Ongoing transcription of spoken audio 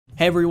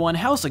Hey everyone,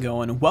 how's it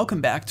going?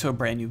 Welcome back to a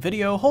brand new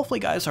video. Hopefully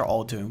you guys are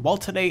all doing well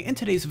today. In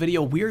today's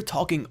video, we are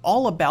talking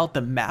all about the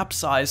map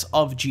size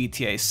of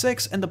GTA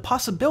 6 and the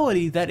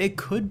possibility that it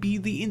could be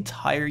the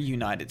entire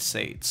United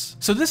States.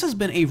 So this has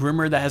been a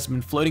rumor that has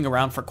been floating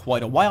around for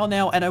quite a while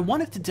now, and I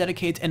wanted to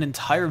dedicate an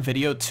entire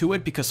video to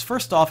it because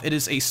first off, it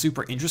is a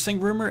super interesting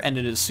rumor and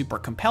it is super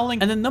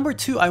compelling. And then number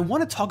two, I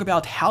want to talk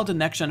about how the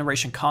next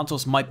generation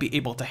consoles might be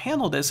able to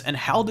handle this and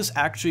how this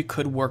actually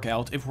could work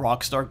out if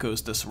Rockstar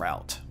goes this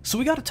route. So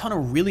we got a ton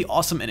of really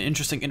awesome and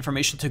interesting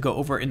information to go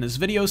over in this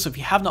video, so if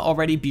you have not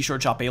already, be sure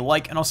to drop a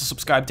like and also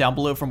subscribe down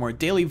below for more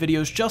daily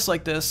videos just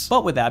like this.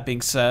 But with that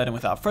being said, and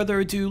without further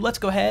ado, let's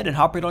go ahead and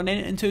hop right on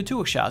into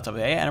two shout outs of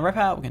the day, and right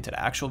now we get into the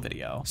actual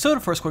video. So the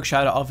first quick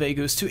shout out of the day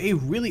goes to a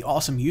really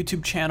awesome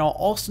YouTube channel,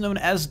 also known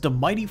as the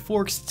Mighty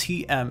Forks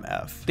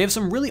TMF. They have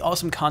some really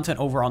awesome content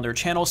over on their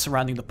channel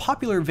surrounding the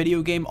popular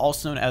video game,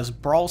 also known as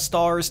Brawl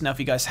Stars. Now if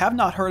you guys have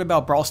not heard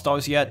about Brawl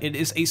Stars yet, it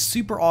is a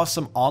super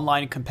awesome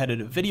online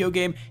competitive video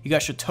game. You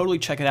guys should totally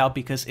check it out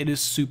because it is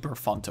super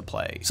fun to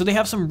play. So they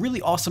have some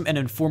really awesome and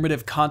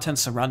informative content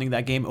surrounding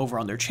that game over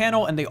on their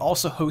channel, and they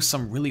also host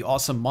some really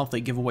awesome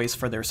monthly giveaways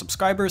for their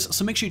subscribers,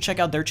 so make sure you check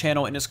out their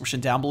channel in the description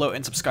down below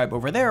and subscribe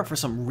over there for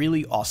some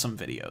really awesome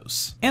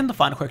videos. And the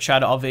final quick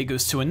shout out of it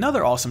goes to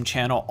another awesome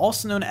channel,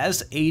 also known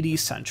as 80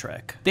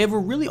 Centric. They have a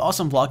really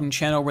awesome vlogging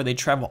channel where they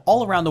travel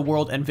all around the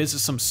world and visit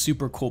some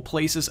super cool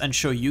places and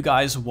show you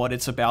guys what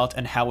it's about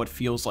and how it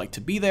feels like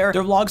to be there.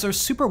 Their vlogs are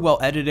super well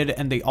edited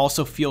and they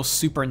also feel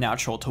super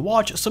natural to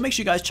watch, so make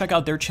sure you guys check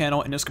out their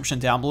channel in the description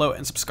down below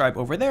and subscribe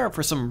over there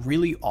for some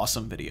really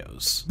awesome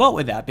videos. But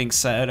with that being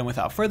said, and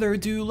without further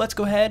ado, let's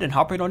go ahead and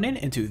hop right on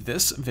into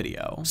this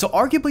video. So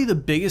arguably the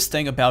biggest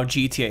thing about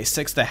GTA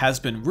 6 that has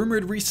been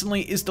rumored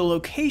recently is the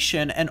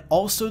location and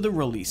also the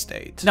release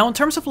date. Now in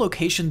terms of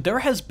location, there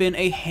has been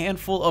a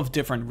handful of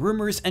different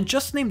rumors, and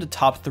just to name the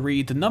top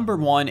three, the number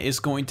one is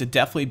going to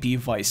definitely be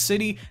Vice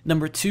City,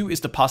 number two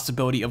is the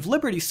possibility of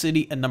Liberty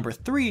City, and number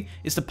three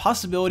is the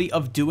possibility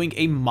of doing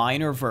a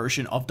minor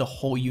version of the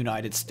whole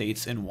United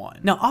States in one.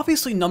 Now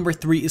obviously number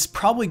three is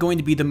probably going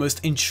to be the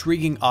most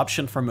intriguing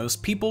option for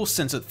most people,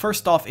 since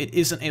first off it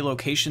isn't a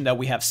location that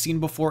we have seen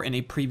before in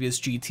a previous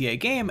GTA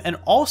game, and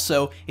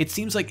also it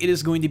seems like it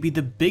is going to be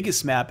the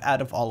biggest map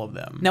out of all of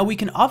them. Now we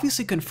can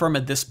obviously confirm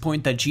at this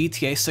point that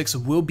GTA 6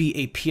 will be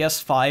a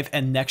PS5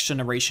 and next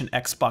generation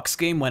Xbox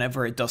game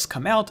whenever it does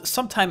come out,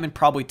 sometime in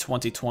probably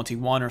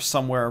 2021 or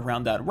somewhere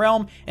around that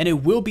realm, and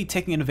it will be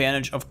taking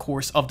advantage of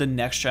course of the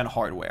next gen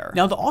hardware.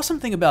 Now the awesome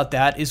thing about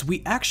that is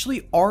we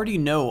actually already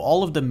know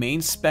all of the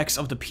main specs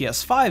of the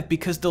PS5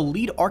 because the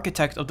lead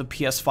architect of the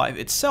PS5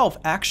 itself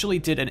actually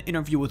did an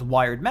interview with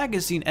Wired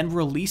magazine and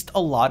released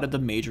a lot of the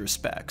major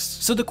specs.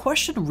 So the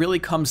question really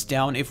comes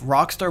down if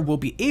Rockstar will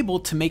be able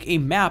to make a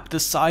map the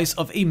size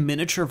of a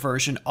miniature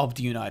version of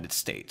the United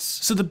States.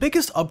 So the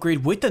biggest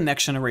upgrade with the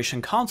next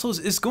generation consoles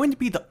is going to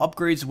be the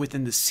upgrades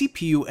within the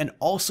CPU and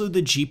also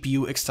the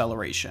GPU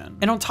acceleration.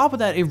 And on top of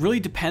that, it really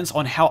depends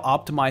on how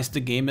optimized the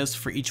game is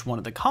for each one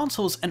of the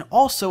consoles and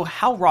also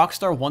how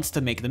Rockstar wants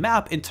to make the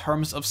map in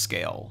terms of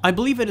scale. I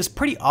believe it is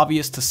pretty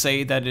obvious to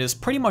say that it is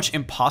pretty much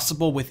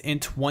impossible within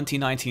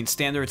 2019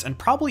 standards and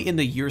probably in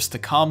the years to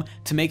come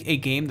to make a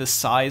game the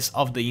size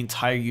of the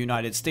entire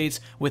United States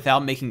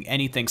without making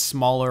anything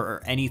smaller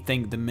or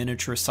anything the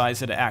miniature size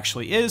that it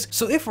actually is.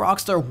 So if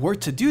Rockstar were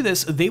to do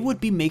this, they would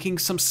be making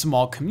some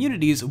small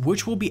communities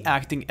which will be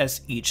acting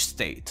as each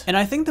state. And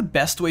I think the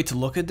best way to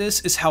look at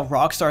this is how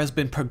Rockstar has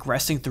been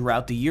progressing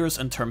throughout the years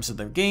in terms of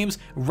their games.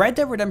 Red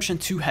Dead Redemption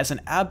 2 has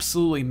an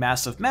absolutely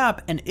massive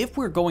map, and if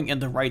we're going in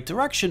the right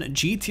direction,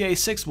 GTA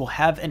 6 will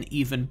have an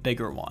even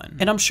bigger one.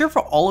 And I'm sure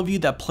for all of you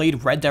that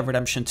played Red Dead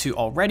Redemption 2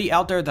 already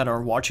out there that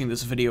are watching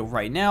this video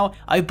right now,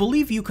 I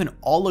believe you can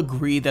all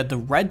agree that the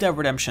Red Dead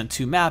Redemption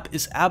 2 map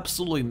is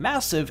absolutely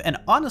massive, and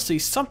honestly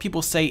some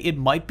people say it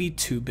might be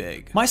too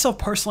big. Myself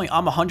personally,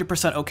 I'm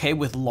 100% okay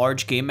with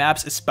large game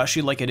maps,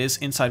 especially like it is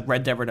inside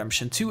Red Dead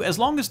Redemption 2, as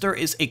long as there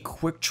is a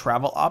quick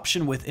travel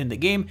option within the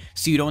game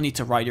so you don't need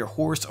to ride your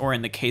horse, or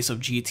in the case of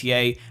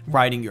GTA,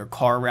 riding your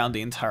car around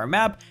the entire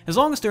map. As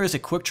long as there is a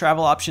quick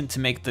travel option to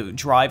make the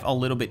drive a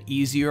little bit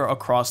easier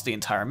across the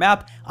entire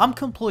map, I'm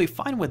completely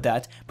fine with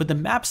that, but the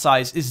map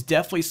size is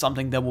definitely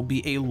something that will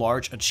be a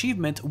large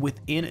achievement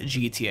within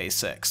GTA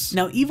 6.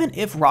 Now even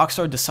if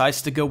Rockstar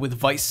decides to go with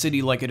Vice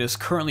City like it is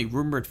currently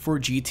rumored for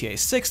GTA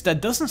 6,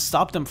 that doesn't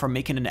stop them from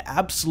making an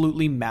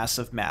absolutely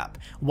massive map.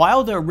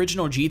 While the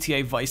original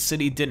GTA Vice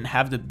City didn't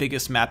have the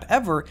biggest map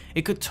ever,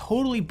 it could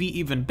totally be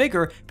even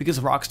bigger because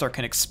Rockstar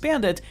can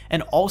expand it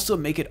and also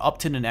make it up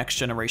to the next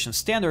generation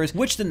standards,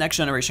 which the next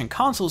generation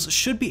consoles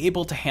should be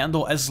able to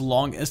handle as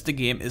long as the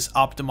game is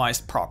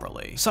optimized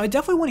properly. So I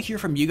definitely want to hear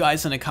from you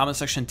guys in the comment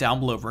section down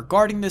below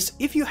regarding this.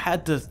 If you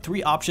had the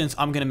three options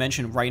I'm going to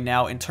mention right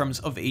now in terms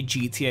of a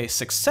GTA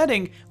 6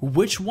 setting,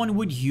 which one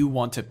would you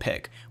want to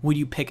pick? Would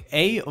you pick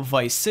A,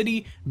 Vice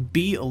City,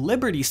 B,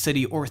 Liberty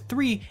City, or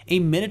 3, a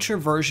miniature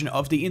version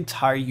of the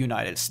entire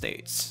United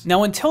States?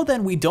 Now until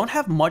then, we don't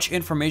have much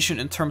information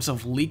in terms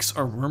of leaks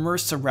or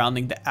rumors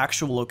surrounding the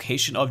actual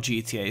location of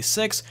GTA GTA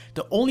 6.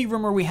 The only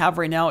rumor we have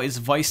right now is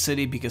Vice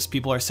City, because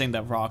people are saying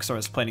that Rockstar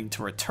is planning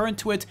to return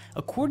to it,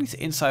 according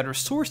to insider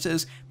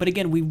sources, but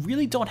again, we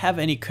really don't have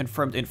any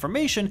confirmed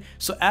information,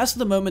 so as of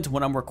the moment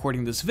when I'm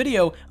recording this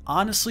video,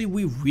 honestly,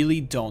 we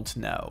really don't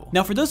know.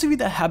 Now, for those of you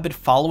that have been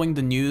following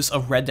the news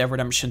of Red Dead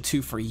Redemption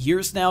 2 for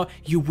years now,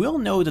 you will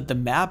know that the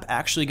map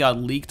actually got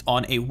leaked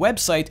on a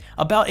website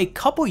about a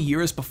couple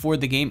years before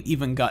the game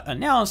even got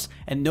announced,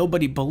 and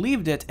nobody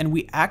believed it, and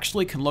we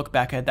actually can look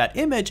back at that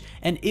image,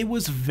 and it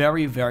was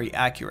very, very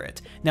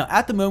accurate. Now,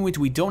 at the moment,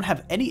 we don't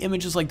have any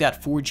images like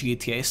that for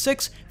GTA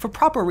 6, for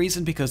proper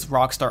reason, because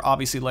Rockstar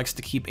obviously likes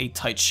to keep a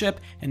tight ship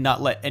and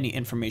not let any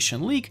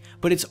information leak,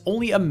 but it's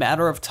only a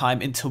matter of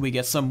time until we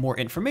get some more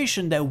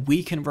information that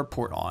we can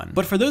report on.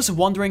 But for those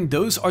wondering,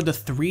 those are the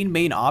three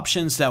main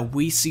options that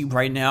we see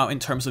right now in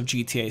terms of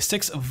GTA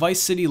 6.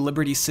 Vice City,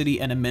 Liberty City,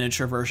 and a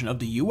miniature version of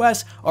the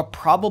US are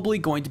probably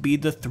going to be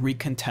the three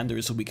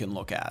contenders we can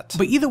look at.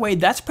 But either way,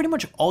 that's pretty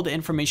much all the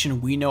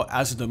information we know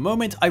as of the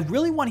moment. I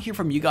really want to hear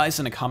from you guys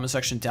in the comment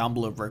section down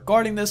below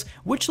regarding this.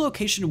 Which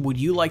location would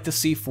you like to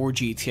see for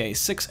GTA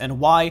 6 and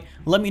why?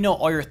 Let me know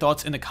all your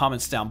thoughts in the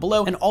comments down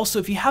below. And also,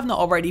 if you have not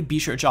already, be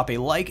sure to drop a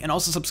like and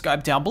also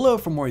subscribe down below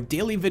for more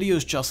daily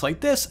videos just like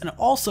this, and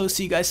also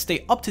so you guys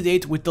stay up to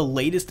date with the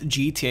latest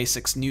GTA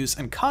 6 news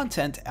and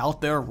content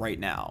out there right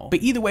now.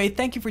 But either way,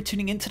 thank you for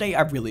tuning in today.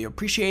 I really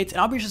appreciate it,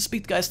 and I'll be sure to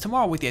speak to you guys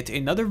tomorrow with yet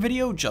another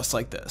video just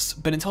like this.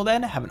 But until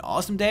then, have an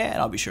awesome day, and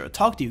I'll be sure to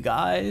talk to you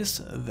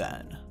guys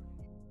then.